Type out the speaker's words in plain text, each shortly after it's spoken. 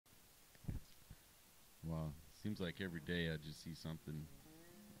seems like every day I just see something,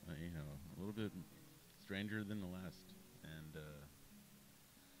 a little bit stranger than the last. And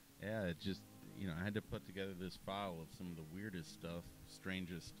yeah, it just, I had to put together this file of some of the weirdest stuff,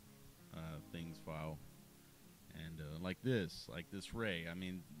 strangest things file. And like this ray. I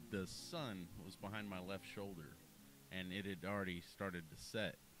mean, the sun was behind my left shoulder, and it had already started to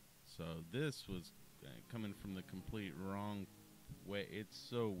set. So this was coming from the complete wrong way. It's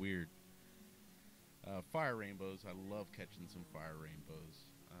so weird. Fire rainbows. I love catching some fire rainbows.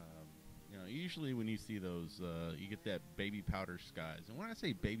 Usually when you see those, you get that baby powder skies. And when I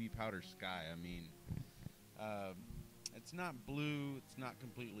say baby powder sky, I mean um, it's not blue. It's not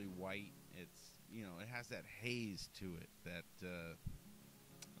completely white. It has that haze to it that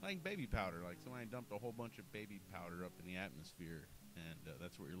like baby powder. Like somebody dumped a whole bunch of baby powder up in the atmosphere, and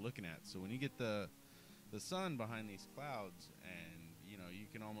that's what you're looking at. So when you get the sun behind these clouds, and you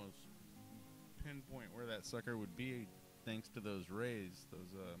can almost pinpoint where that sucker would be thanks to those rays,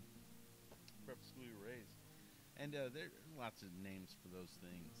 those crepuscular rays. And there are lots of names for those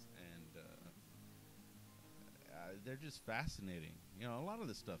things, and they're just fascinating. A lot of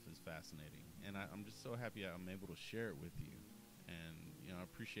this stuff is fascinating, and I'm just so happy I'm able to share it with you. And I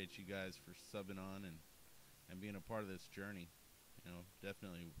appreciate you guys for subbing on and being a part of this journey.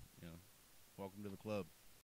 Definitely, welcome to the club.